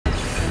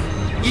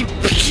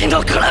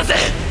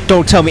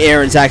Don't tell me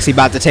Eren's actually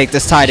about to take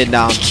this Titan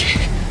down.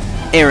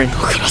 Eren,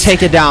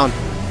 take it down.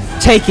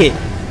 Take it.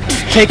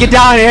 Take it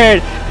down,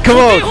 Eren. Come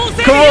on.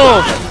 Come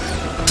on.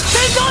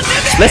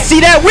 Let's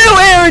see that will,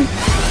 Eren.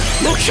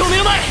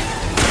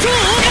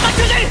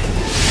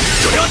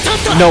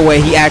 No way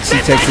he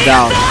actually takes it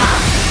down.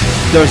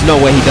 There's no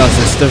way he does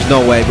this. There's no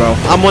way, bro.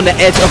 I'm on the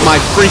edge of my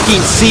freaking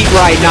seat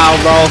right now,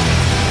 bro.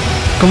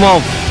 Come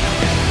on.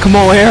 Come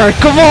on, Eren.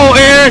 Come on,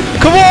 Eren.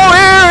 Come on,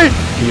 Eren.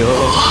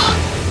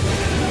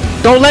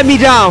 Don't let me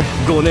down.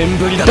 Don't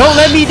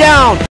let me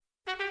down.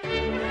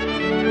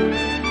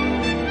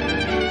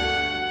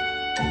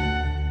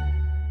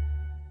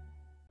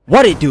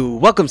 What it do?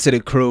 Welcome to the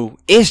crew.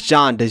 It's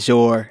John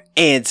DeJour,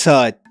 and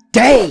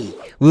today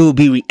we will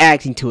be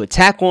reacting to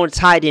Attack on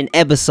Titan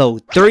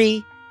episode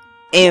 3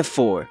 and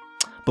 4.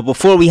 But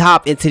before we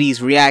hop into these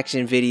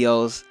reaction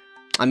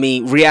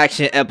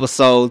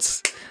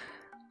episodes,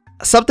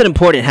 something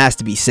important has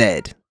to be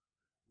said.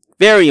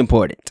 Very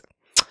important.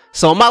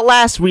 So in my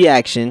last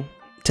reaction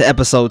to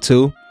episode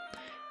 2,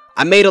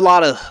 I made a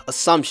lot of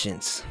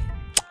assumptions,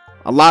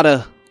 a lot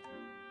of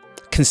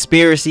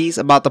conspiracies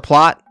about the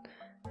plot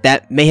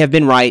that may have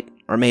been right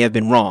or may have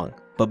been wrong.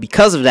 But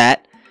because of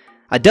that,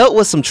 I dealt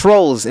with some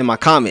trolls in my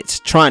comments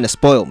trying to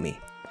spoil me.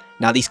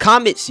 Now these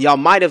comments y'all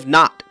might have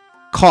not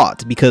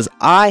caught because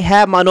I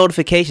had my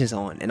notifications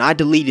on and I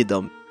deleted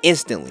them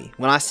instantly.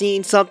 When I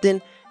seen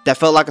something that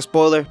felt like a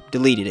spoiler,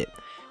 deleted it.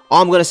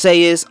 All I'm gonna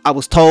say is I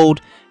was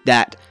told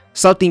that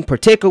something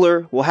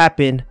particular will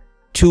happen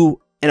to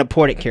an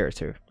important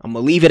character. I'm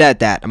gonna leave it at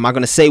that. I'm not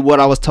gonna say what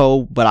I was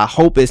told, but I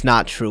hope it's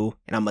not true,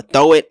 and I'm gonna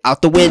throw it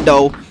out the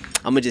window.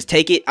 I'm gonna just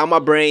take it out my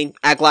brain,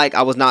 act like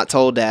I was not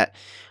told that.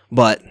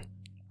 But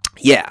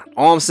yeah,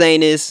 all I'm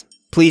saying is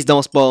please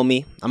don't spoil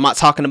me. I'm not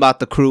talking about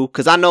the crew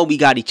because I know we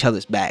got each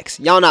other's backs.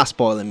 Y'all not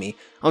spoiling me.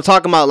 I'm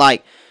talking about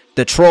like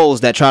the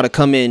trolls that try to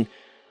come in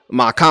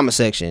my comment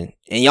section,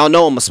 and y'all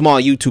know I'm a small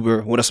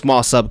YouTuber with a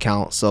small sub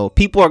count, so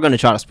people are gonna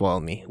try to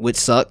spoil me, which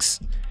sucks.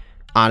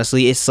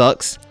 Honestly, it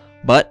sucks,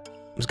 but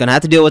I'm just gonna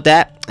have to deal with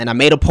that. And I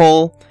made a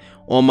poll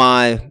on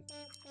my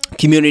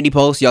community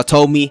post. Y'all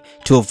told me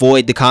to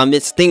avoid the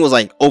comments. Thing was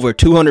like over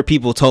 200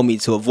 people told me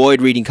to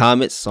avoid reading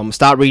comments, so I'm gonna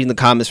stop reading the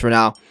comments for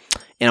now,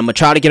 and I'm gonna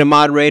try to get a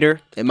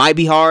moderator. It might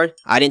be hard.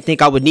 I didn't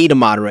think I would need a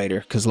moderator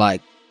because,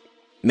 like,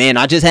 man,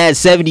 I just had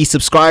 70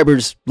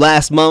 subscribers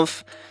last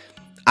month.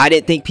 I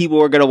didn't think people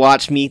were gonna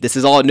watch me. This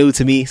is all new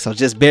to me, so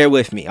just bear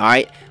with me, all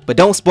right? But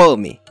don't spoil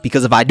me,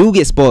 because if I do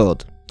get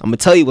spoiled, I'm gonna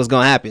tell you what's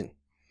gonna happen.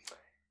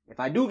 If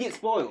I do get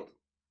spoiled,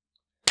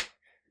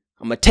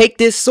 I'm gonna take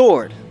this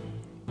sword,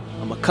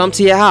 I'm gonna come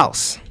to your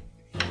house,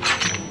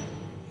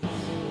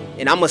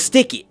 and I'm gonna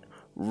stick it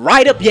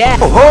right up your ass.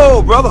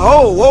 Oh, brother,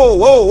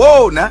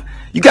 whoa, now.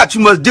 You got too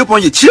much dip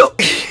on your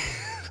chip.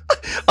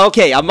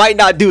 Okay, I might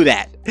not do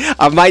that.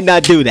 I might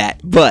not do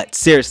that, but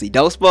seriously,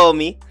 don't spoil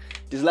me.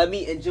 Just let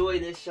me enjoy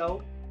this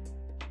show.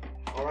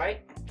 Alright?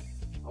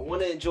 I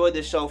want to enjoy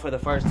this show for the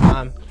first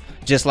time,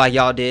 just like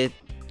y'all did.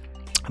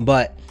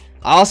 But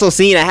I also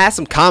seen I had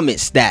some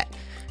comments that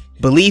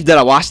believe that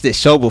I watched this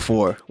show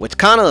before, which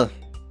kind of,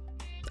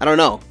 I don't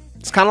know,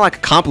 it's kind of like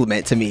a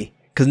compliment to me.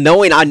 Because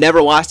knowing I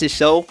never watched this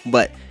show,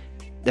 but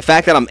the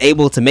fact that I'm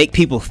able to make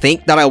people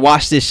think that I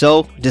watched this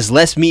show just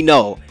lets me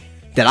know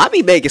that I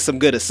be making some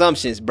good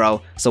assumptions,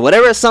 bro. So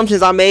whatever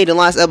assumptions I made in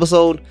last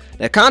episode,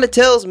 that kind of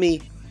tells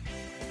me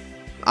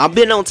I've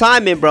been on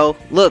timing, bro.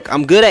 Look,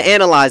 I'm good at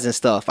analyzing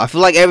stuff. I feel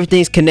like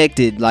everything's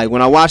connected. Like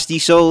when I watch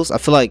these shows, I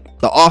feel like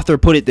the author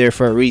put it there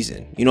for a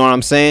reason. You know what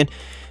I'm saying?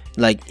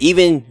 Like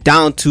even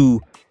down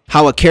to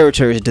how a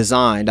character is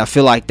designed, I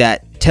feel like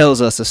that tells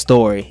us a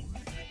story.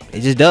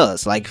 It just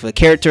does. Like if a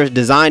character is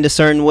designed a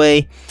certain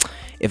way,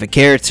 if a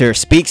character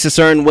speaks a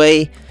certain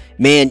way,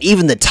 man,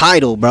 even the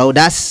title, bro, I'm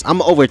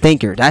an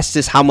overthinker. That's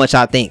just how much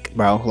I think,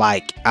 bro.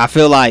 Like I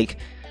feel like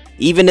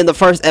even in the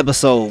first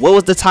episode, what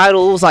was the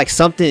title? It was like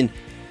something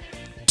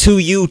to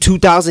you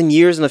 2,000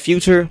 years in the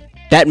future.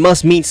 That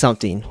must mean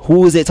something.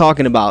 Who is it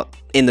talking about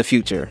in the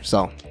future?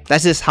 So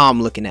that's just how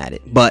I'm looking at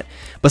it. But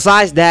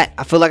besides that,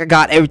 I feel like I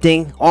got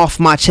everything off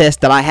my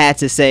chest that I had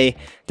to say,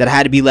 that I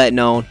had to be let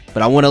known.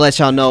 But I want to let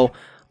y'all know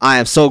I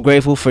am so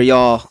grateful for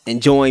y'all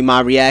enjoying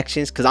my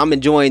reactions, because I'm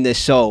enjoying this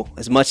show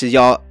as much as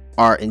y'all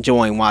are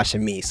enjoying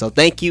watching me. So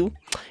thank you,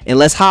 and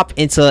let's hop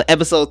into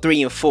episode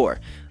 3 and 4.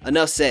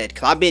 Enough said,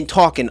 because I've been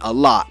talking a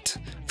lot.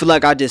 Feel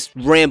like I just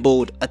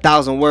rambled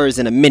 1,000 words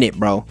in a minute,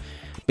 bro.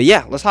 But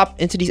yeah, let's hop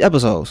into these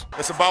episodes.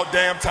 It's about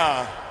damn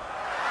time.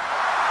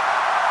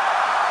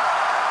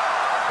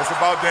 It's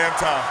about damn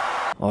time.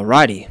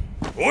 Alrighty.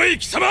 Oi,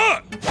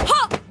 Kisama!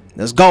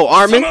 Let's go,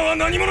 Armin.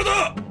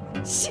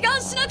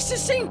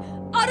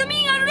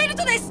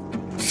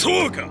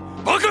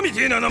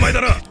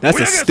 That's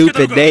a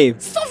stupid name.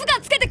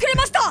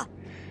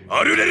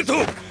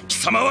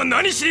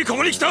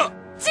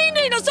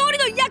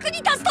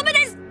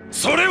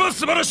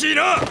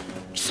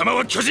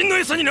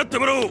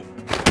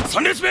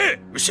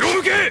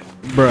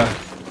 Bruh.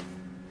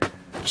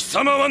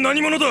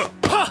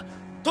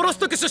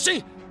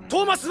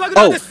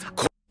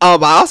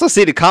 I also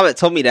see the comment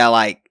told me that,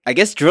 like, I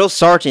guess drill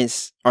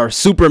sergeants are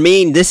super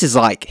mean. This is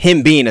like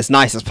him being as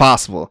nice as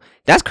possible.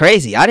 That's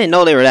crazy. I didn't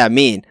know they were that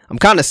mean. I'm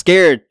kind of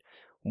scared.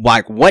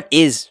 Like, what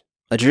is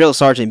a drill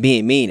sergeant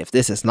being mean if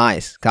this is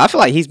nice? Cause I feel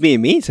like he's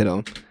being mean to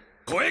them.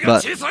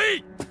 But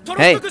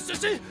hey,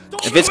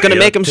 if it's gonna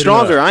make him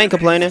stronger, I ain't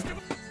complaining.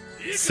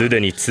 Who is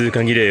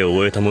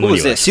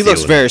this? He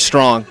looks very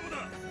strong.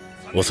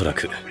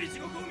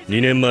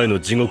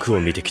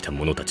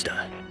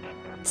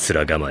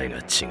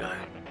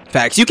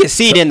 Facts, you can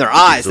see it in their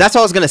eyes. That's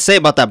all I was gonna say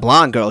about that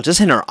blonde girl.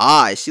 Just in her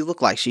eyes, she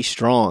looked like she's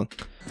strong.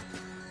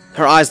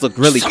 Her eyes look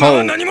really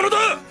cold.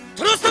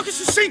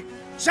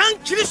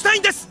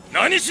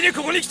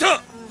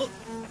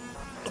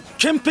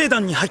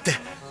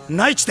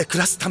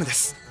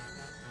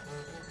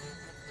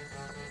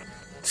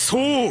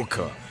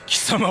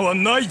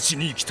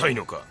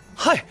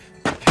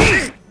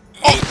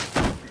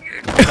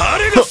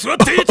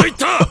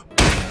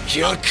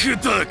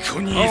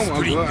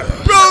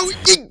 Bro,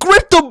 he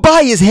gripped him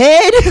by his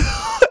head.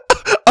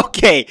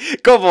 Okay,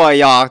 come on,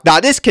 y'all.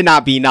 Now this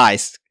cannot be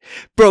nice.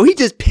 Bro, he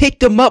just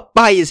picked him up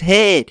by his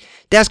head.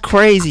 That's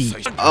crazy.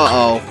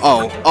 Oh,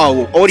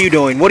 what are you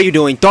doing? What are you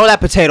doing? Throw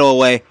that potato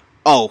away.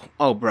 Oh,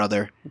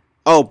 brother.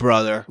 Oh,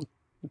 brother.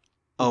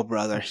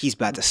 He's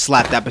about to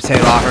slap that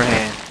potato out her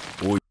hand.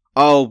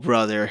 Oh,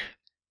 brother.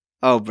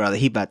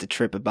 He about to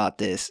trip about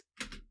this.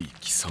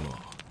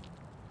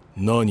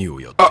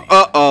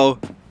 Uh-oh.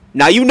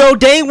 Now you know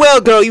dang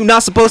well, girl, you're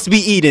not supposed to be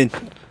eating.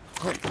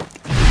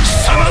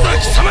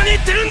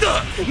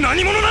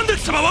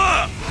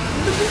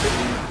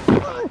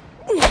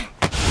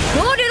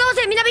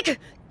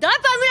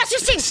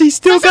 She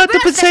still got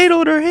the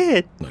potato in her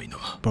head.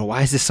 Bro,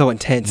 why is this so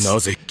intense? Bro,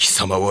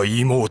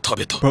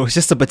 it's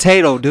just a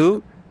potato,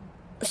 dude.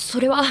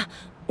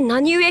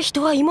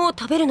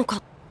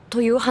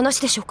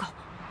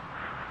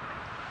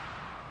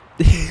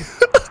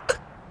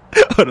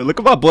 Hold on, look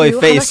at my boy's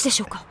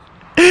face.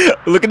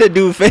 Look at the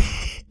dude's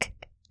face.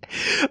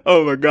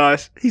 Oh my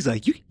gosh. He's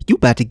like, you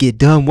about to get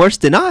done worse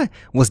than I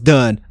was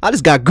done. I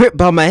just got gripped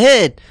by my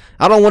head.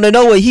 I don't want to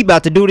know what he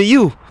about to do to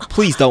you.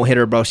 Please don't hit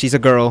her, bro. She's a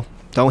girl.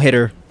 Don't hit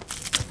her.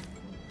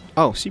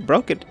 Oh, she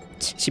broke it.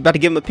 She about to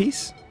give him a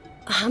piece?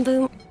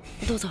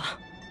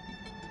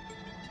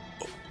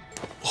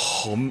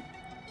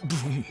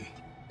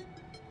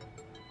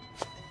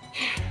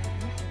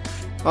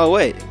 Oh,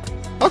 wait.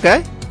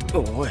 Okay.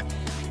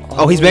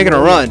 Oh, he's making her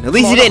run. At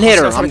least he didn't hit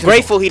her. I'm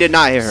grateful he did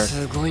not hit her.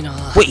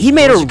 Wait, he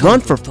made her run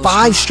for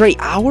 5 straight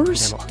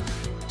hours?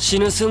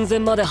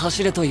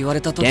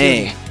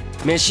 Dang.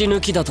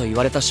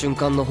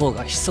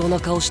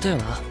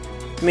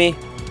 Me.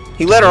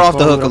 He let her off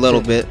the hook a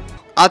little bit.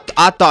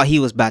 I thought he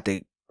was about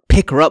to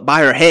pick her up by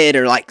her head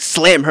or like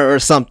slam her or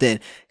something.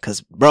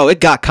 Cause bro,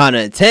 it got kind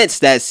of intense,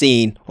 that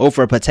scene,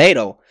 over a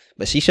potato.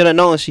 But she should have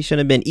known she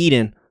shouldn't have been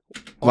eating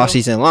while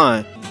she's in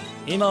line.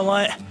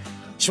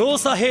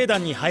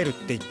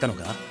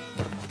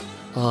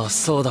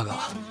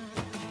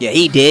 Yeah,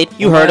 he did.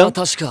 You heard him.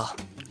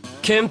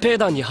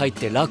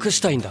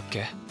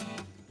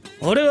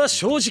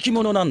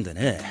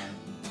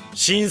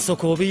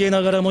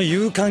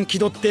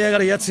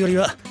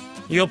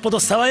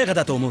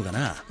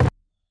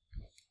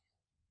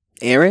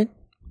 Eren,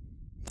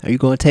 are you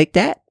gonna take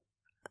that?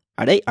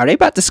 Are they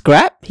about to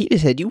scrap? He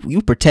just said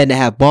you pretend to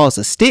have balls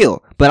of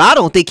steel, but I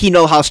don't think he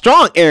know how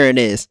strong Eren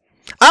is.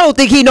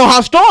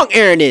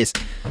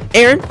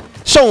 Eren,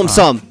 show him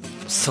some.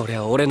 Show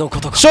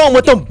him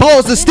what them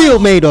balls of steel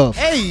made of.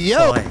 Hey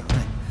yo.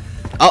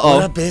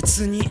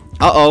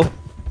 Uh-oh.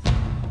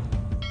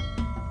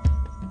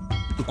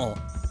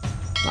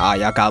 Ah,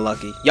 y'all got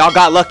lucky.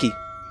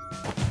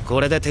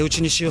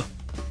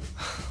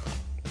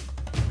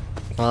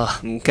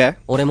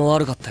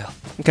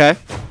 Okay.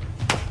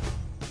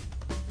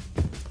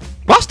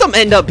 Watch them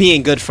end up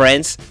being good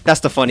friends. That's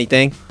the funny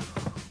thing.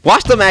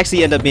 Watch them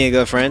actually end up being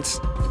good friends.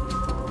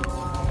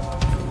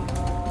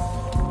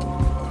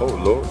 Oh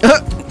Lord.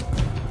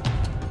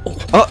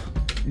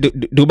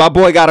 Do my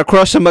boy got a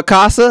crush on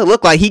Mikasa?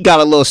 Look like he got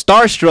a little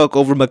starstruck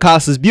over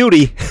Mikasa's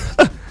beauty.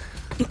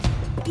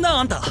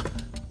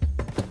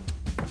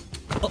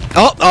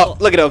 Oh,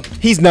 look at him.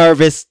 He's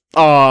nervous.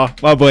 Oh,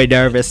 my boy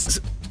nervous.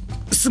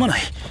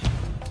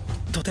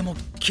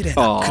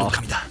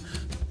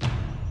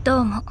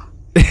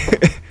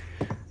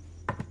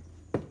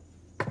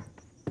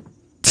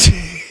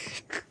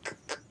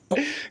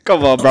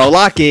 Come on, bro.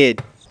 Lock in.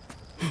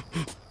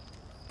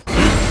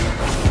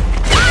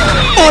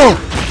 Oh!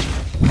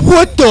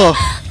 What the?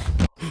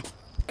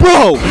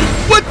 Bro!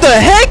 What the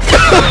heck?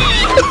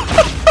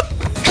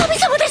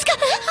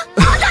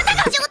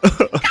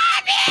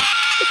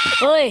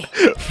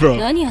 Bro.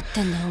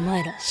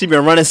 She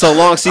been running so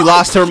long she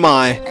lost her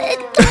mind.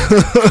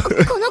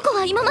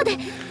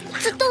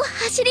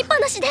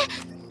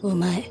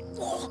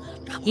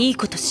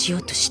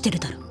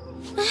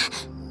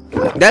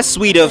 That's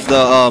sweet of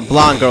the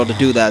blonde girl to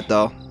do that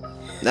though.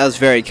 That was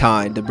very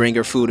kind to bring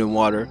her food and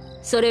water.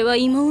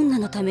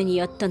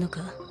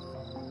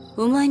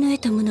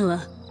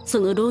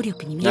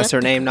 That's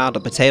her name now, the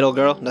potato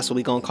girl. That's what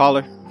we gonna call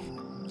her.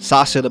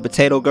 Sasha the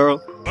potato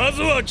girl. ま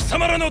ずは貴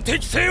様らの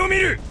適性を見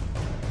る。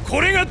こ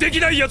れができ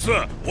ない奴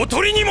はお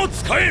とりにも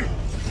使えん。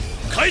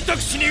開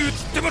拓士に移っ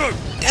てもらう。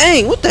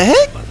 Dang, what the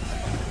heck?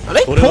 Are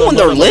they pulling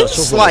their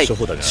lips? Like,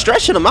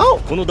 stretching them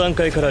out? I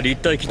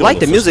like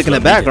the music in the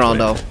background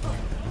though.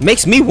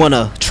 Makes me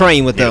wanna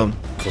train with them.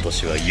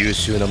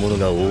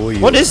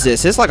 What is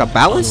this? It's like a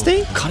balance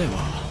thing?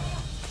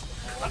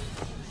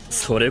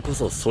 それこ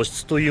そ素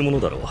質というもの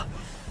だろう。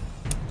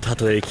た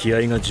とえ気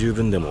合が十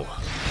分でも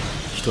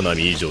人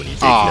並み以上にで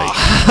きない。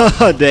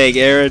Dang,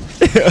 Eren.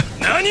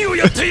 何を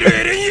やっている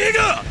エレン・イェー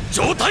ガー、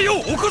状態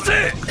を起こ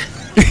せ。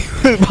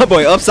 My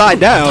boy upside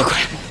down.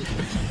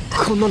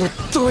 こんなの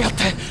どうやっ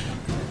て。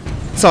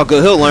 It's all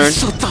good, he'll learn.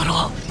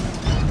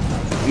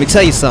 Let me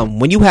tell you something.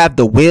 When you have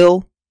the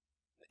will,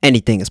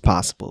 anything is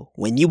possible.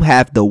 When you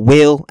have the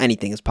will,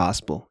 anything is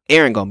possible.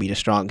 Eren gonna be the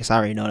strongest. I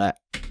already know that.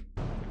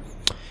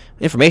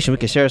 Information we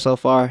can share so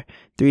far.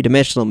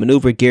 3-dimensional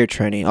maneuver gear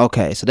training.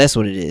 Okay, so that's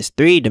what it is.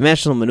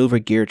 3-dimensional maneuver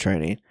gear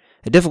training.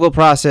 A difficult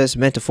process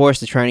meant to force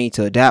the trainee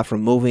to adapt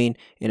from moving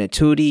in a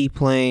 2D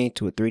plane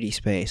to a 3D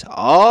space.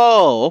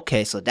 Oh,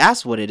 okay, so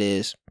that's what it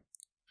is.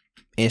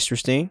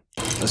 Interesting.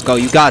 Let's go.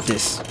 You got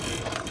this.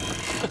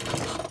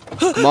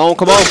 Come on,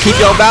 come on. Keep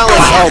your balance.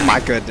 Oh my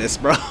goodness,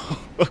 bro.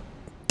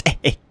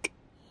 Dang.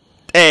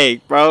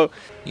 Dang, bro.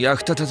 Is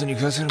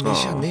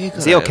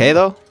he okay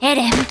though?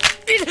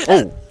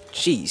 Oh,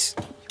 jeez.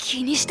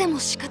 気にしても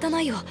仕方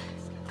ないよ。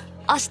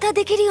明日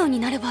できるように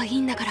なればいい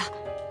んだから。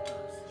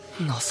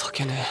情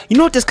けね。 You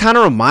know what this kind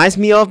of reminds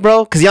me of,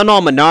 bro? Cause y'all know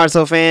I'm a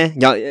Naruto fan.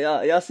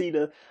 Y'all see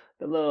the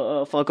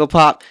little Funko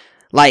Pop.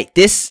 Like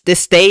this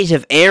stage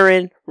of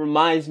Eren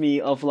reminds me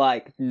of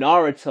like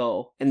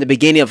Naruto in the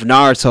beginning of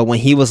Naruto when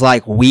he was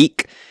like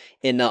weak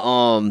in the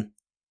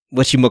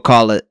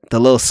the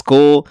little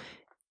school,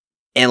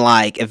 and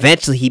like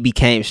eventually he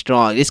became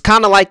strong. It's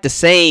kind of like the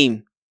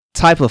same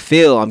type of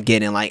feel I'm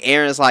getting. Like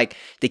Eren's like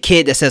the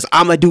kid that says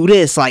I'ma do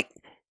this. Like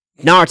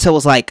Naruto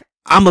was like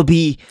I'ma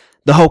be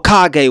the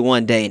Hokage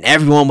one day, and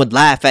everyone would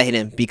laugh at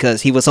him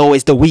because he was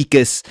always the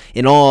weakest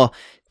in all.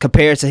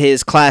 Compared to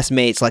his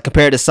classmates, like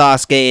compared to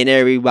Sasuke and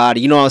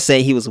everybody, you know what I'm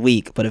saying? He was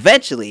weak. But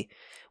eventually,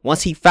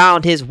 once he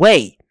found his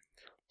way,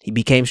 he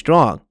became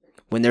strong.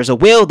 When there's a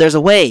will, there's a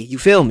way. You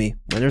feel me?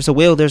 When there's a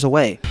will, there's a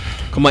way.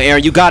 Come on,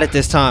 Eren, you got it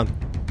this time.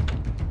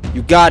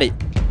 You got it.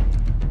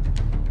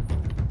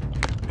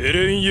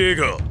 Eren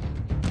Yeager,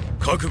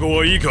 覚悟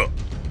はいいか?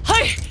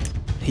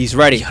 He's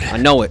ready. I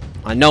know it.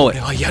 I know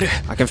it.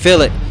 I can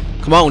feel it.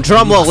 Come on,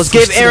 drum roll. Let's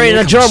give Eren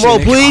a drum roll,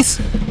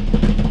 please.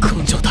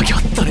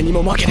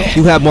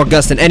 You have more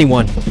guts than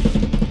anyone.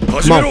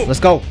 Come on, let's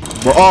go.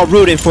 We're all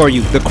rooting for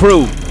you. The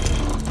crew.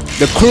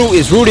 The crew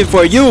is rooting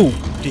for you.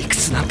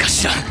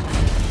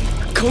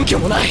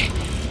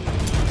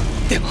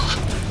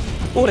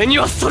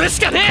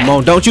 Come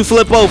on, don't you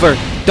flip over.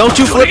 Don't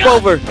you flip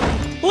over.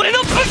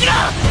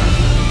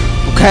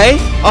 Okay.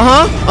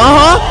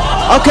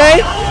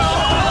 Okay.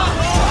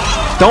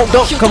 Don't.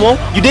 Come on.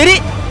 You did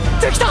it.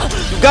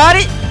 You got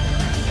it.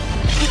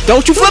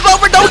 Don't you flip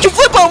over! Don't you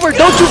flip over!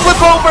 Don't you flip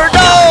over!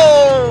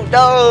 No!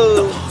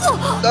 No!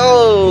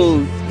 No!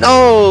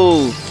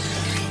 No!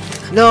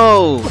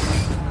 No!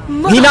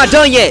 He not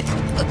done yet!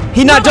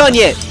 He not done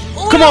yet!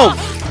 Come on!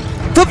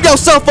 Flip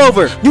yourself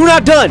over! You're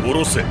not done!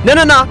 No,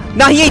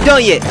 he ain't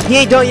done yet! He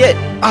ain't done yet!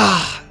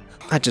 Ah!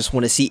 I just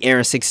want to see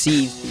Eren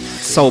succeed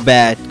so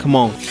bad. Come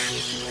on.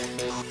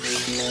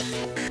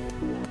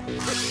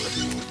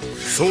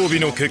 装備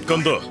の欠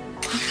陥だ。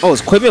 Oh,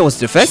 his equipment was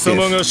defective.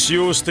 貴様が使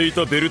用してい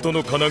たベルト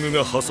の金具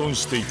が破損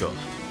していた。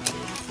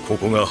こ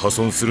こが破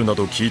損するな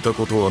ど聞いた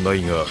ことはな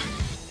いが、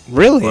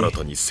Really? 新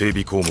たに整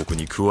備項目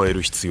に加え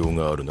る必要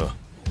があるな。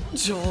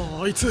じゃ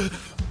ああいつ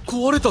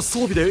壊れた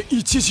装備で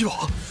一時は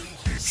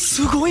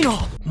すごい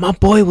な。 My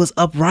boy was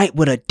upright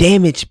with a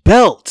damaged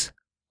belt.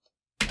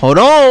 Hold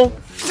on.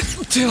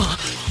 では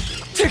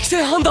適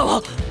正判断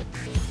は。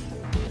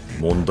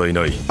問題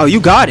ない。 Oh, you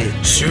got it.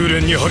 修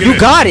練に励め。 You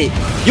got it.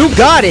 You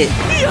got it.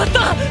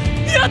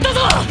 やった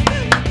ぞ。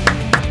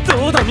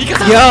どうだミカ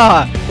さん。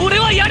 Yeah. 俺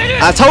はやれ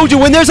る。 I told you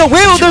when there's a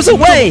will, there's a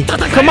way.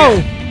 Come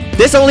on.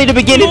 This only the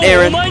beginning, お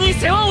Eren. 前に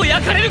世話を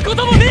焼かれるこ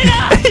ともねえ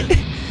な。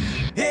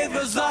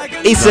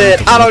 He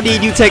said, I don't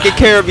need you taking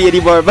care of me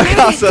anymore,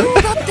 Mikasa.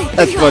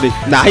 That's funny.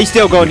 Nah, he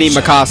still gonna need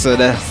Mikasa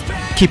to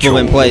keep him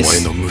in お前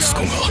place. の息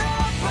子が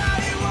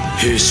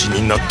兵士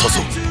になった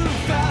ぞ。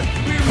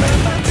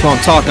 That's what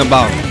I'm talking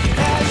about.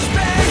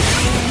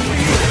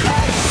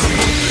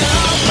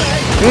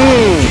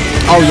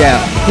 Oh yeah,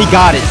 he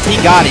got it. He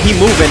got it. He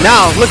moving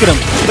now. Look at him.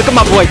 Look at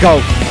my boy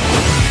go.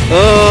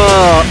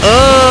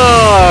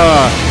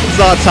 That's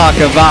what I'm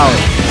talking about.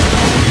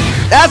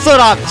 That's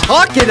what I'm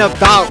talking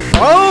about,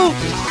 bro.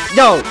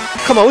 Yo,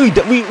 come on. We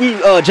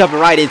jumping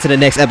right into the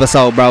next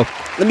episode, bro.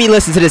 Let me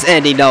listen to this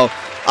ending though.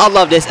 I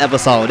love this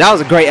episode. That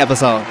was a great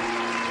episode.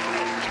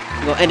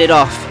 We're gonna end it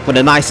off with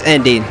a nice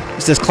ending.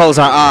 Let's just close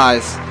our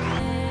eyes.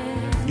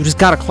 You just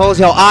gotta close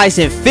your eyes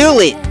and feel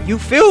it. You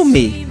feel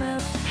me?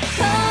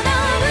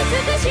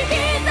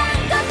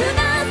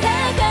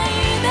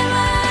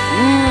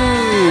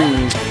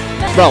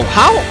 Bro,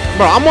 how?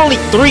 Bro, I'm only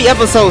 3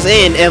 episodes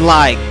in, and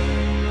like,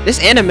 this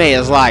anime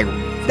is like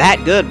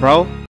that good,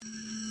 bro.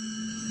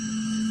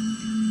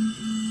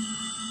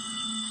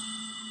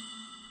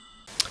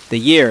 The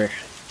year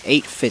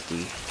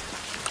 850.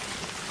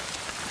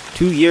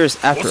 2 years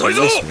after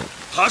enlistment.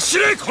 I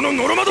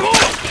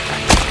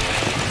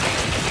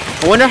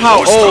wonder how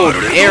old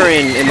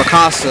Eren and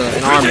Mikasa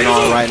and Armin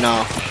are right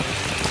now.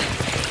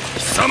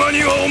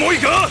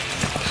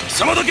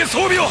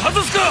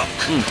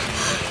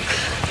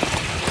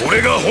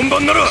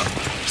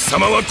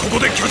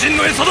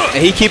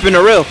 And he keeping it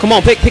real. Come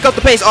on, pick up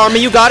the pace,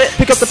 Armin. You got it.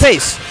 Pick up the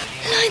pace.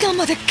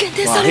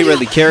 Wow, he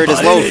really carried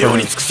his load for him.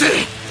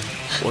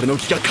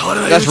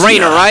 That's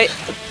Rainer, right?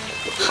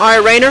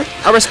 Alright, Rainer.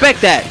 I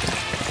respect that.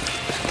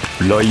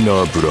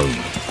 Rainer Brown.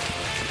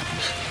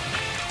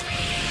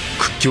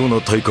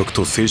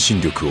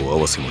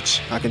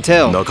 I can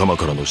tell.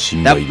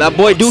 That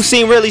boy do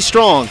seem really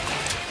strong.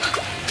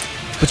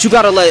 But you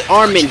gotta let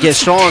Armin get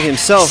strong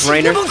himself,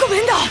 Rainer.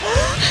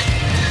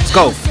 Let's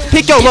go.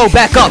 Pick your load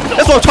back up.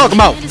 That's what I'm talking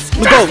about.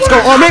 Let's go,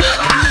 Armin.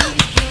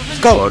 Let's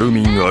go.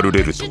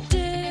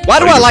 Why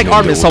do I like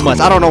Armin so much?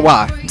 I don't know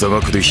why. But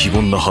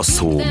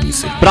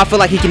I feel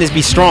like he can just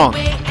be strong.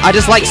 I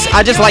just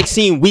like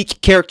seeing weak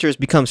characters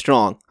become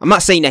strong. I'm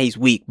not saying that he's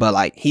weak, but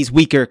like he's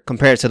weaker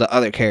compared to the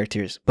other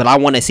characters. But I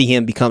want to see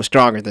him become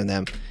stronger than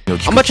them. I'm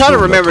gonna try to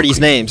remember these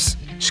names.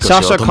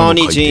 Sasha,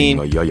 Connie, Jean,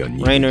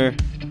 Rainer.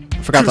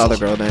 I forgot the other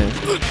girl name.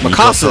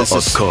 Mikasa.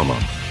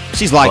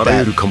 She's like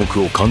that.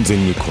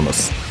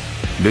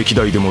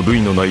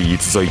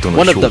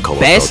 One of the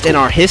best in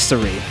our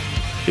history.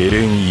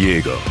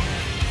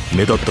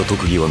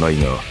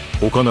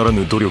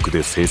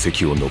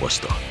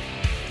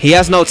 He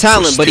has no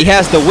talent, but he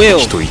has the will.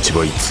 Let's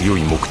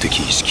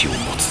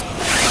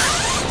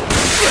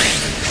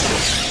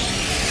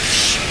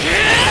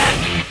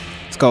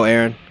go,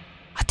 Eren.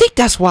 I think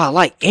that's why I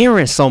like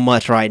Eren so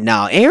much right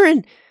now.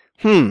 Eren,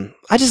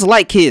 I just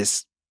like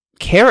his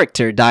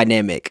character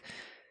dynamic.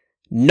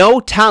 No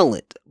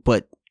talent,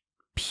 but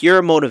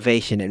pure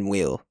motivation and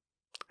will.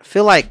 I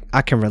feel like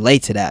I can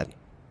relate to that.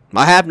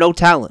 I have no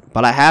talent,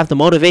 but I have the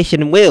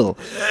motivation and will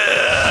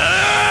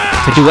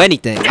to do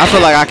anything. I feel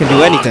like I can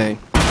do anything.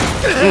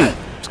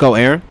 Let's go,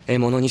 Eren.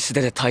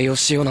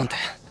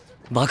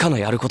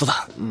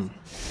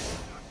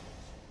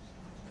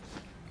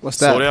 What's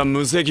that?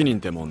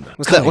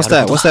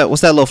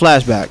 What's that little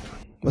flashback?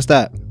 What's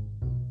that?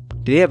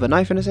 Did he have a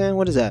knife in his hand?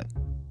 What is that?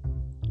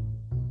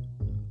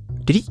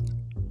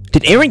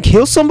 Did Eren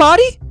kill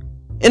somebody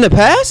in the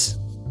past?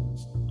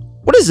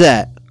 What is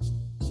that?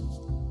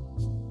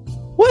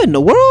 What in the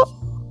world?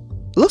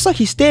 It looks like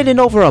he's standing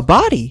over a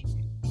body.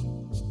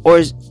 Or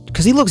is,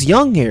 because he looks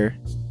young here.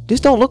 This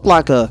don't look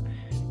like a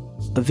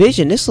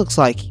vision. This looks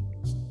like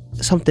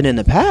something in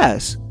the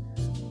past.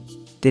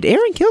 Did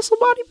Eren kill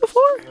somebody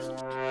before?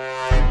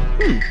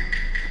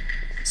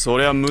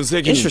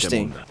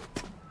 Interesting.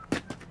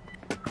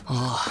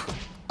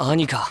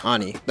 Ani,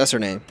 that's her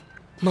name.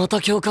 ま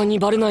た教官に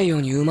バレないよ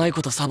うにうまい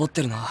ことサボっ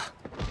てるな。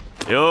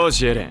よ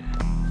しエレン、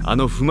あ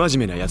の不真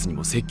面目な奴に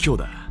も説教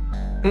だ。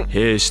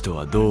兵士と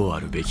はどう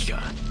あるべき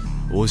か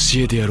教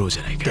えてやろう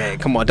じゃないか。Dang,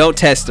 come on, don't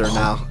test her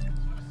now.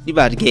 You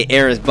about to get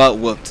Eren's butt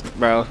whooped,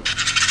 bro.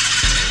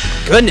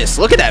 Goodness,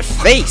 look at that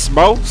face,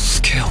 bro.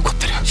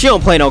 She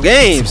don't play no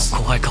games.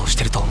 Come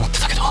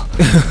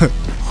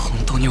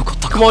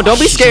on, don't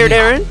be scared,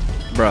 Eren.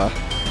 Bro.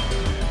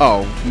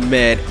 Oh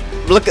man,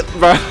 look at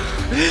bro.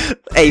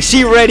 Hey,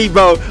 she ready,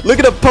 bro. Look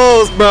at the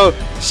pose, bro.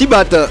 She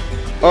about to.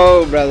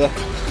 Oh, brother.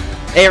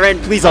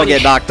 Eren, please don't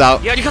get knocked out.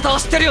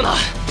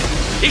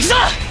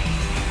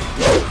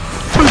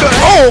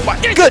 Oh my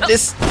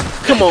goodness.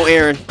 Come on,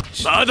 Eren.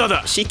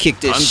 She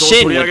kicked his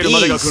shin with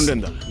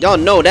ease. Y'all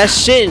know that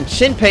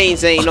shin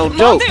pains ain't no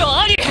joke.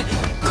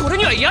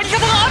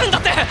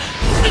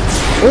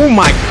 Oh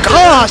my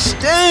gosh,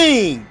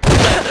 dang.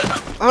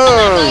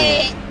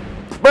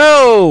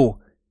 Bro.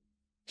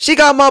 She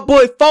got my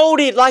boy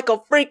folded like a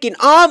freaking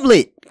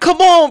omelet.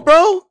 Come on,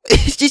 bro.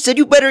 She said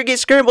you better get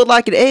scrambled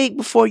like an egg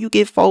before you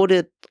get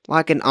folded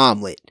like an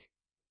omelet.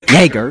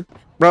 Jaeger.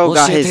 Bro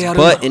got his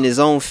butt in his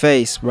own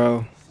face,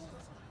 bro.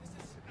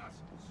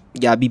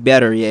 You gotta be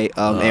better,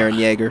 Eren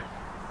Jaeger.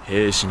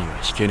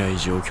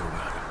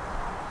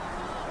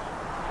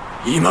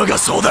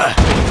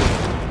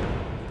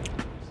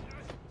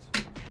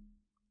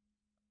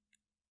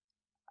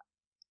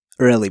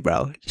 Really,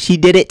 bro. She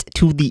did it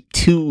to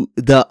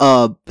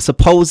the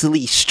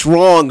supposedly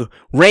strong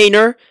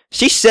Rainer.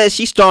 She says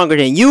she's stronger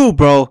than you,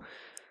 bro.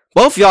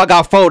 Both y'all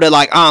got folded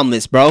like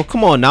omelets, bro.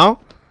 Come on now.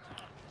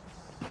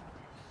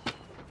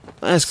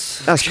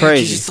 That's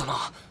crazy.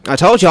 I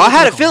told you, I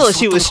had a feeling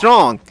she was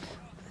strong.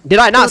 Did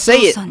I not say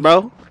it,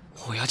 bro?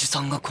 It's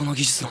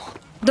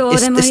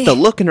the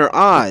look in her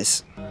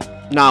eyes.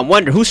 Now I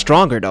wonder who's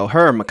stronger though,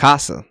 her or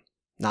Mikasa.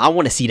 Now I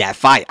want to see that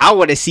fight. I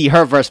want to see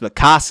her versus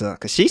Mikasa,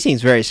 because she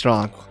seems very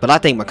strong. But I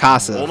think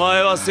Mikasa,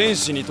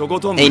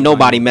 ain't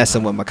nobody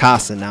messing with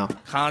Mikasa now.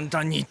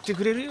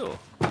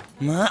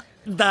 Come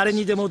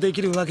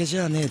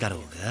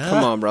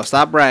on, bro.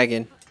 Stop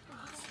bragging.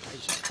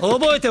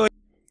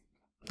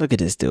 Look at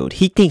this dude.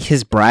 He think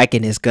his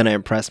bragging is gonna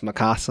impress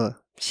Mikasa.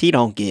 She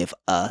don't give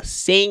a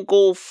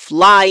single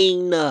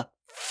flying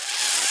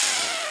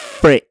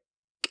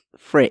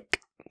frick.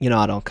 You know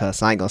I don't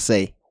cuss. I ain't gonna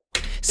say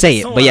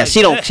it. But yeah,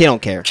 she don't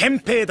care.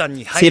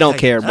 She don't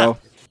care, bro.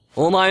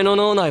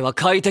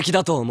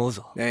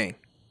 Dang.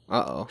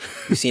 Uh-oh.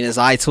 You seen his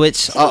eye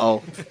twitch?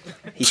 Uh-oh.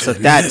 He took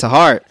that to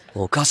heart.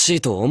 おかし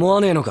いと思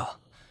わねえのか。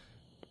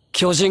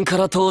巨人か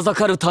ら遠ざ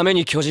かるため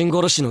に巨人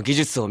殺しの技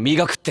術を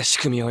磨くって仕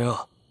組みを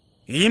よ。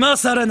今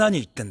さら何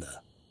言ってん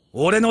だ。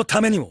俺の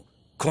ためにも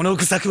この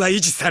愚策は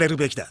維持される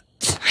べきだ。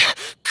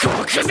こ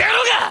のクズ野郎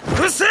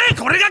が。うっせえ、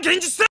これが現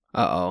実だ。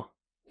Uh-oh.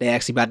 They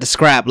actually about to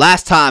scrap.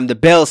 Last time the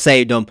bell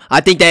saved them.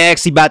 I think they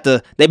actually about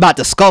to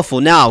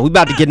scuffle now. We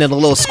about to get in a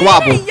little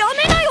squabble.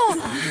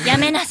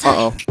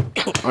 Uh-oh.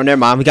 Oh, never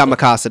mind. We got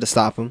Mikasa to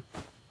stop him.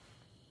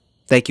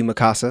 Thank you,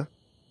 Mikasa.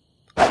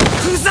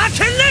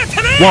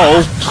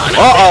 Whoa.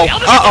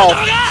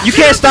 Uh-oh. You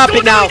can't stop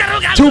it now.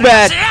 Too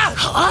bad.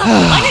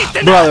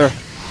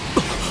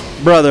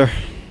 Brother.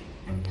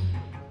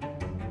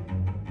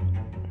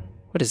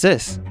 What is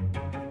this?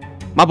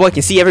 My boy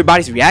can see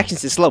everybody's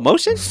reactions in slow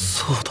motion?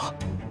 そうだ。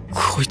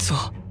こいつ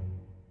は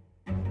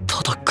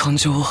ただ感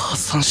情を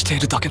発散してい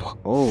るだけの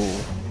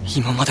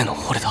今までの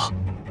俺だ。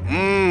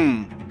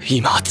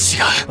今は違う。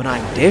 But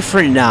I'm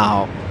different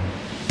now.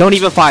 Don't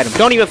even fight him.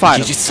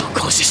 技術を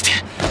行使して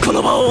こ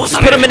の場を収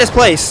め Put him in his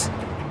place.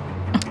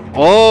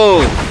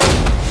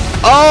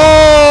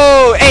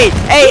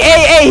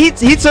 Hey,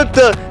 he took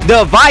the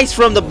advice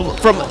from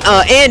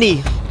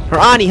Annie. Or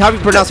Annie, how do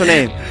you pronounce her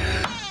name?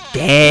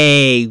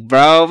 Dang,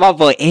 bro. My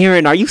boy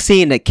Eren, are you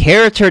seeing the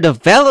character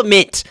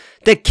development?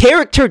 The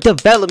character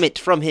development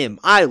from him.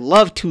 I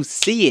love to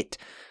see it.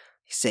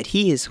 He said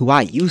he is who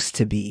I used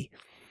to be.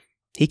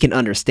 He can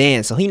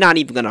understand, so he not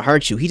even gonna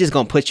hurt you. He just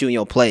gonna put you in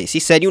your place. He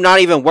said, you're not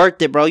even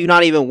worth it, bro. You're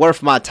not even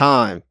worth my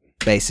time.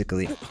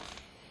 Basically.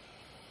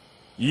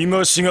 It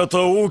was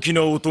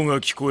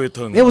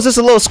just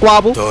a little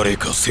squabble. You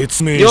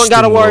don't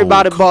gotta worry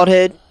about it, bald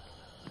head.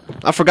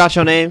 I forgot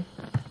your name.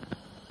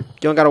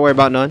 You don't gotta worry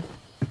about none.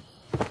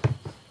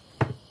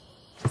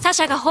 サ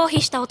シャが放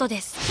棄した音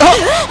です。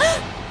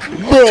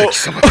 Bro.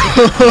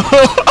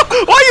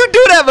 Why you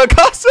do that,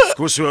 Mikasa?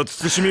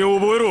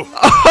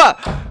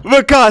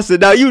 Mikasa,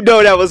 now you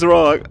know that was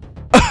wrong.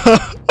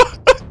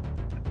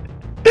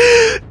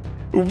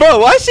 Bro,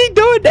 why is she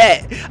doing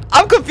that?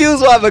 I'm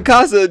confused why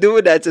Mikasa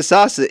doing that to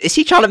Sasha. Is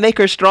she trying to make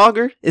her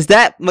stronger? Is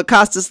that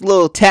Mikasa's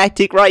little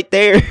tactic right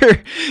there?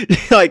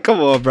 Like, come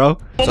on, bro.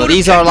 So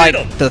these are like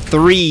the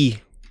three.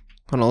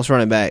 Hold on, let's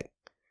run it back.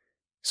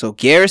 So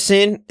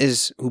Garrison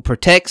is who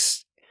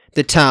protects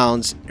the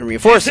towns and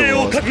reinforce the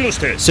walls.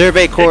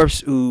 Survey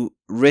Corps who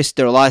risk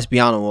their lives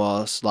beyond the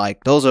walls.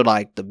 Like, those are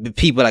like the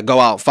people that go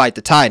out and fight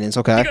the Titans,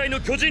 okay?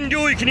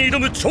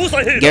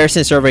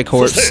 Garrison Survey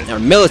Corps are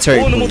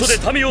military police.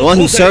 The one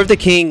who serve the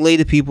king, lead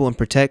the people, and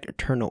protect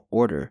eternal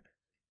order.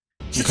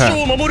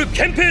 Okay. And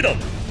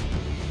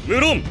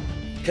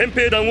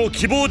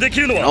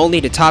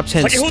only the top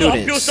 10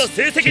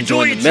 students can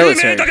join the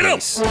military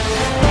police.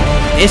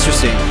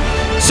 Interesting.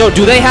 So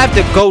do they have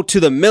to go to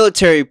the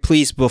military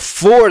police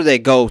before they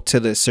go to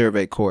the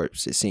survey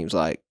corps, it seems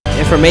like.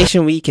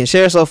 Information we can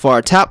share so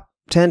far. Top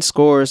 10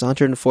 scores,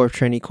 104th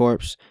training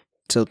corps.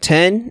 So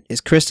 10 is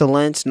Crystal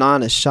Lentz,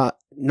 9 is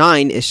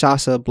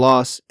Shasa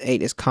Bloss,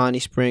 8 is Connie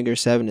Springer,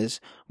 7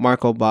 is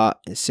Marco Bot,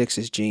 and 6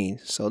 is Jean.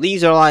 So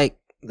these are like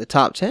the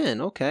top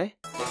 10, okay.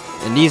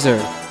 And these are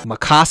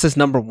Mikasa's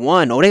number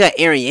 1. Oh, they got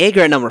Eren Yeager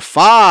at number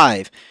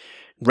 5.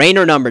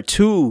 Rainer number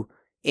 2.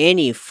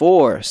 Annie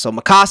 4. So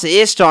Mikasa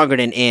is stronger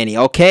than Annie.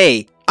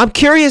 Okay. I'm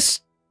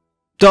curious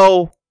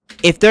though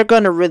if they're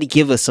gonna really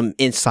give us some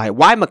insight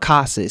why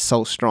Mikasa is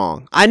so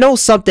strong. I know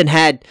something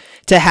had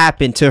to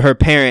happen to her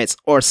parents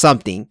or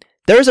something.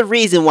 There's a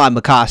reason why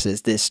Mikasa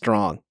is this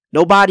strong.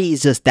 Nobody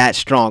is just that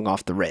strong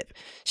off the rip.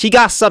 She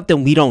got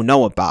something we don't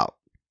know about.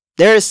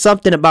 There is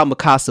something about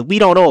Mikasa we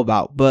don't know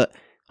about, but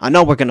I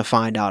know we're gonna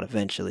find out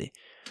eventually.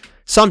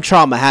 Some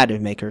trauma had to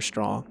make her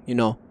strong, you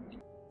know.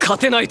 勝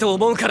てないと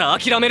思うから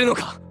諦めるの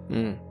か。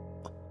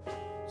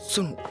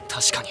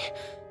確かに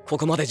こ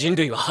こまで人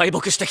類は敗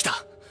北してき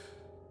た。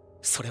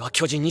それは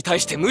巨人に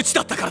対して無知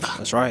だったからだ。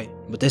That's right.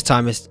 But this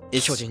time it's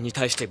巨人に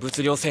対して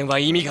物量戦は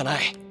意味が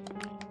ない。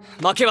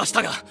負けはし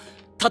たが、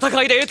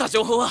戦いで得た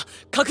情報は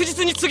確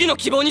実に次の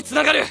希望につ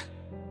ながる。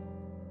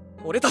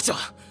俺たちは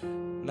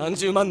何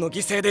十万の犠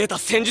牲で得た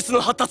戦術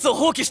の発達を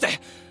放棄して、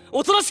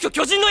おとなしく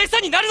巨人の餌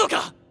になるの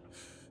か。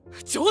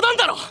冗談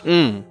だろ。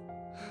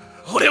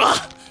俺は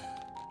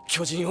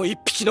巨人を一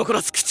匹残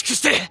らず駆逐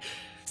して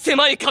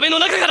狭い壁の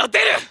中から出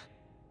る。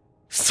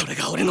それ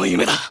が俺の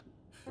夢だ。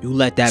You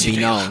let that be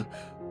known.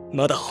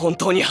 まだ本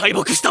当に敗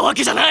北したわ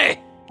けじゃな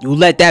い。You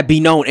let that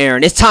be known,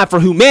 Eren. It's time for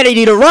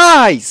humanity to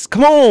rise.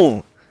 Come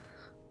on.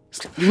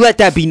 You let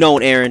that be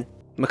known, Eren.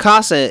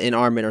 Mikasa and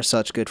Armin are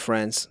such good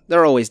friends.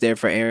 They're always there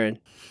for Eren.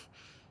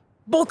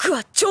 僕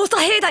は調査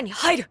兵団に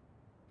入る。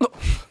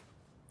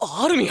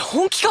アルミ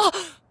本気か。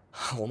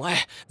お前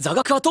座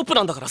学はトップ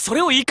なんだからそ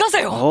れを生か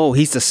せよ。 Oh,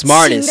 he's the 死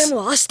smartest. んで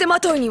も足手ま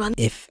といには。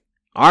 If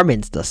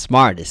Armin's the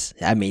smartest,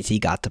 that means he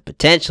got the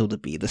potential to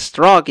be the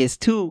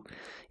strongest too.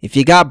 If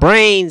you got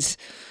brains,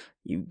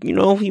 you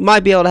know, he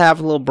might be able to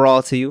have a little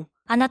brawl to you.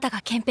 あなた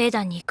が憲兵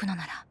団に行くの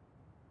なら、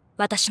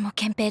私も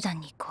憲兵団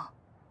に行こう。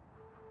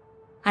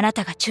あな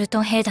たが駐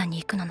屯兵団に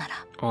行くのな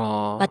ら、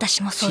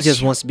私もそ She うし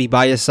just よう。 wants to be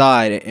by your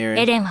side, エ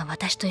Eren. レンは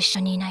私と一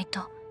緒にいない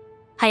と、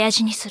早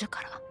死にする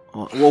から。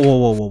Whoa, whoa,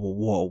 whoa, whoa,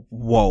 whoa,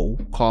 whoa, whoa.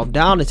 Calm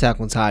down,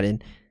 Attack on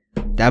Titan.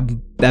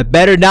 That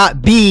better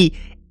not be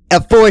a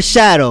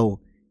foreshadow.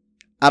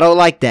 I don't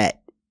like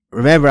that.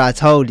 Remember, I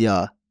told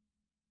y'all,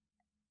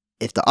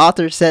 if the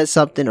author says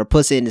something or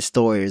puts it in the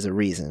story, there's a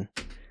reason.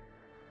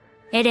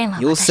 エレンは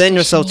You'll 私と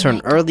send 一緒 yourself にい to な an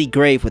いと、 early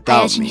grave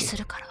早 without 死に me. す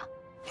るから。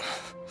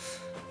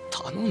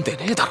頼んで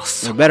ねえだろ。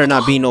 There better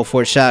not be no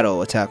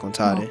foreshadow, Attack on もう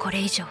Titan. これ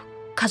以上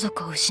家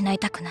族を失い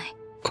たくない。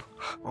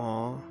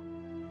 Aw.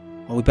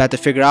 Well, we about to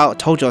figure out. I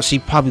told y'all she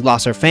probably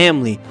lost her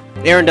family.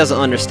 Eren doesn't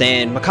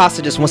understand.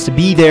 Mikasa just wants to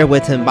be there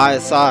with him by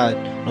his side,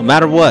 no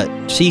matter what.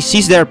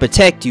 She's there to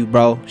protect you,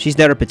 bro. She's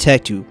there to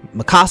protect you.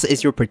 Mikasa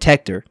is your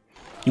protector.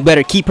 You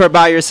better keep her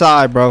by your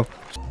side, bro.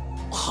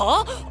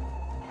 は？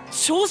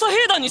調査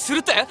兵団にする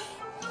って？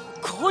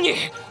コニー、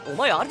お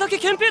前あれだけ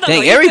憲兵団が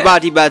Dang, いるって。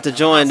 everybody about to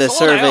join the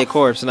survey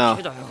corps now.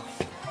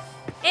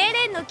 エ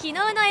レンの昨日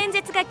の演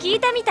説が聞い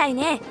たみたい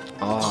ね。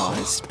 Oh,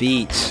 his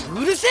speech.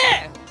 うるせ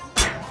え。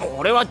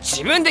俺は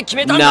自分で決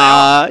めたんだよ。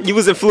 Nah, you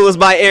was influenced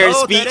by Eren's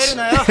speech.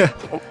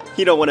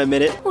 He don't want to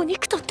admit it. お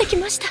肉取ってき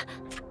ました。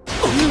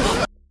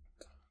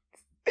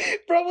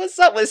 Bro, what's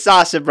up with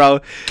Sasha,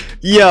 bro?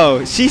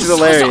 Yo, she's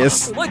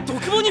hilarious. お前独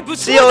房にぶ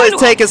ち She 込まれた always の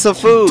か。 taking some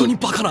本当 food. に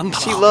バカなんだ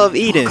She love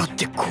eating. 分かっ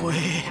て怖え。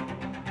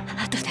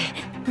後で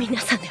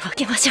皆さんで分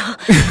けましょ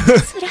う。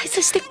スライ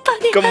スしてパン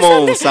に Come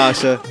挟ん on, で。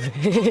 Sasha.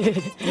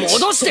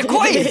 戻して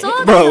こい。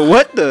 Bro,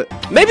 what the?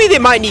 Maybe they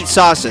might need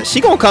Sasha. She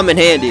gonna come in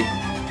handy.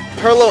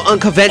 Her little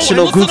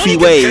unconventional, goofy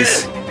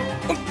ways.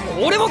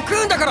 俺も食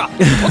うんだから。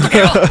取っとけ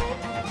よ。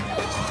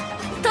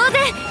当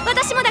然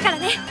私もだから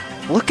ね。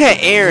 Look at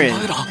Eren. お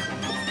前ら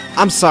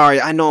I'm sorry,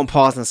 I know I'm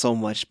pausing so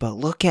much, but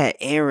look at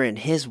Eren.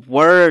 His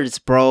words,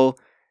 bro.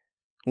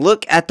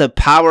 Look at the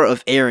power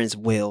of Eren's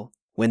will.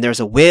 When there's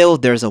a will,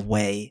 there's a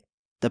way.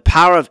 The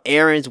power of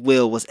Eren's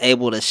will was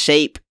able to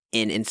shape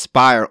and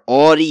inspire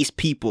all these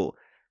people.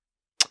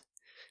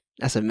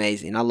 That's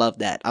amazing. I love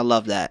that. I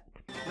love that.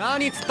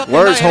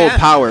 Words hold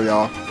power,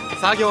 y'all.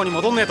 作業に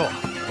戻んねえと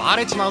バ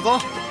レちまうぞ。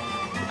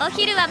お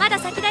昼はまだ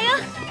先だよ。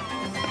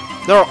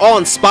 They're all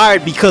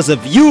inspired because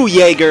of you,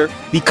 Jaeger.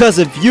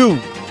 Because of you.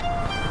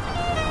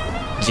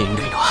 人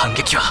類の反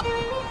撃は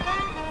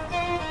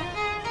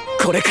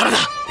これからだ。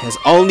 Has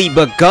only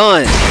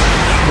begun.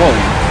 Whoa,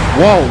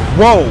 whoa,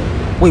 whoa.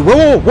 Wait, whoa,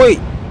 whoa, wait.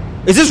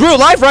 Is this real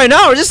life right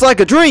now or is this like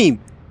a dream?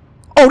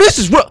 Oh, this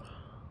is real.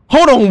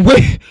 Hold on,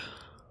 wait.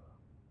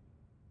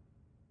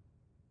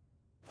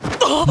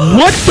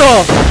 What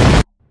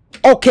the?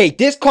 Okay,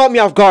 this caught me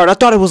off guard. I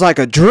thought it was like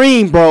a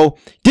dream, bro.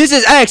 This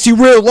is actually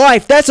real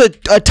life. That's a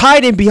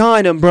titan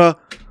behind him, bro.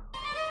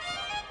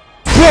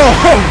 Bro.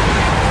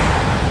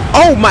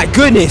 Oh my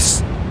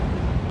goodness.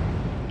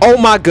 Oh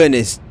my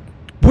goodness.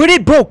 Where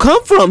did bro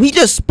come from? He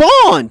just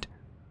spawned.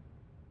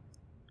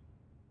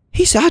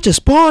 He said, I just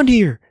spawned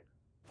here.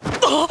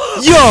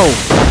 Yo.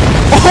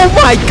 Oh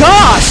my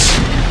gosh.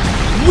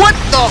 What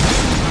the?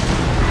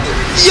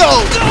 Yo.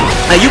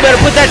 Now you better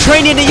put that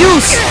train into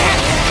use.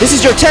 This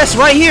is your test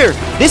right here.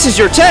 This is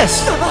your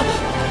test.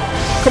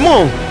 Come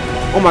on.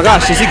 Oh my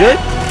gosh. Is he good?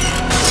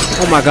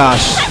 Oh my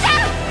gosh.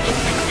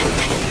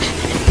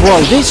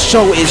 Bro, this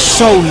show is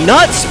so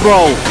nuts,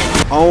 bro.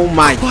 Oh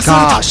my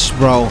gosh,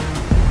 bro.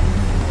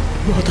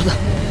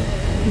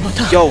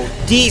 Yo,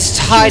 these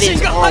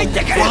titans are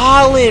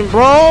wildin',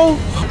 bro.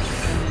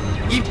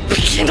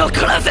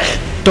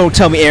 Don't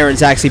tell me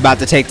Eren's actually about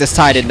to take this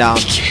titan down.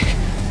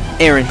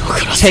 Eren,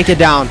 take it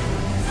down.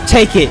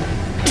 Take it.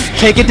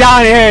 Take it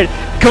down, Eren.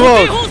 Come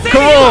on.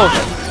 Come on.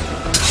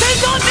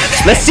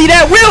 Let's see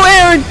that will,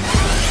 Eren.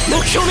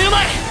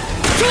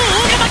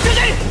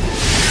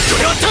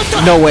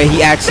 No way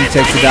he actually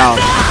takes it down.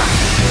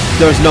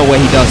 There's no way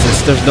he does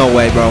this. There's no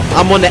way, bro.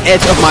 I'm on the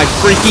edge of my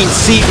freaking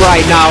seat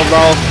right now,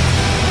 bro.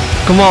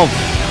 Come on.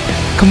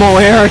 Come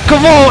on, Eren.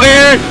 Come on,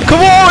 Eren.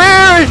 Come on,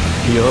 Eren.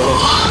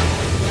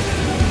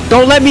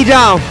 Don't let me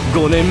down.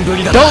 Don't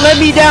let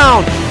me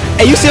down.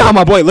 Hey, you see how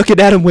my boy looking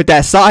at him with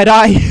that side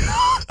eye?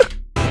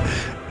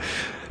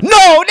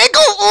 No,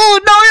 nigga. Oh,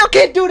 no, y'all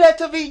can't do that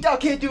to me. Y'all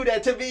can't do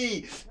that to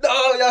me.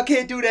 No, y'all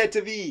can't do that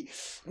to me.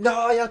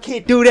 No, y'all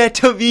can't do that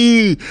to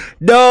me.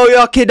 No,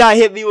 y'all cannot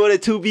hit me with a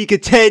to be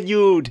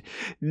continued.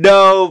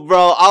 No,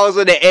 bro. I was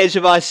on the edge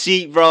of my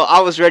seat, bro.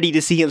 I was ready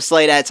to see him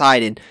slay that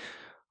Titan.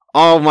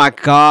 Oh my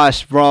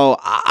gosh, bro.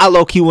 I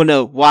low-key want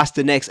to watch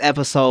the next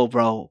episode,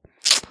 bro.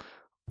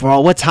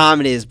 Bro, what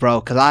time it is, bro?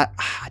 Because I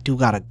do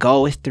gotta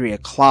go. It's 3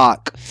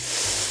 o'clock.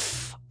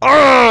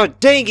 Oh,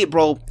 dang it,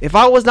 bro. If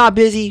I was not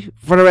busy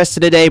for the rest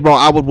of the day, bro,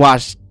 I would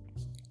watch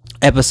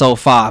episode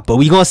 5, but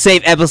we gonna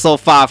save episode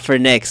 5 for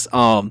next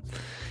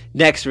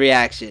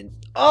reaction.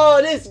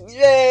 Oh,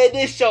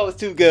 this show is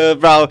too good,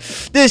 bro.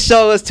 This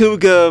show is too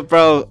good,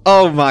 bro.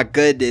 Oh my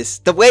goodness,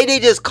 the way they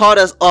just caught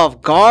us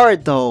off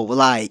guard though,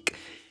 like,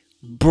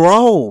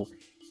 bro,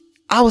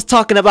 I was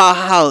talking about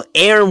how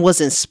Eren was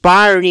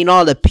inspiring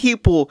all the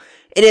people,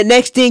 and the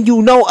next thing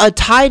you know, a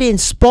Titan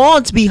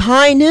spawns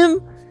behind him.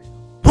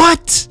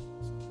 What?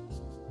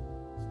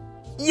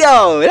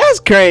 Yo, that's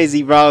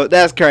crazy, bro.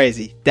 That's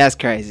crazy,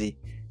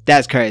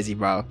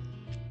 bro.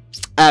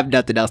 I have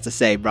nothing else to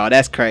say, bro.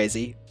 That's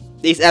crazy.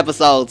 These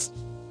episodes,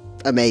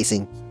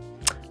 amazing.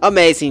 I don't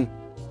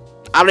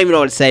even know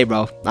what to say,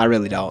 bro. I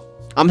really don't.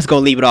 I'm just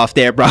gonna leave it off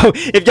there, bro.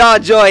 If y'all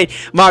enjoyed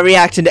my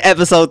reaction to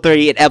episode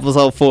 3 and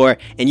episode 4,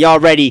 and y'all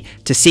ready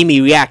to see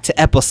me react to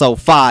episode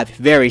 5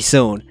 very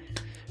soon,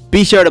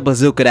 be sure to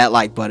bazooka that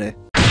like button.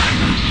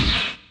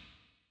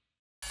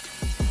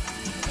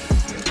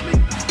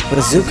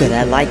 Bazooka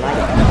that like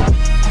button.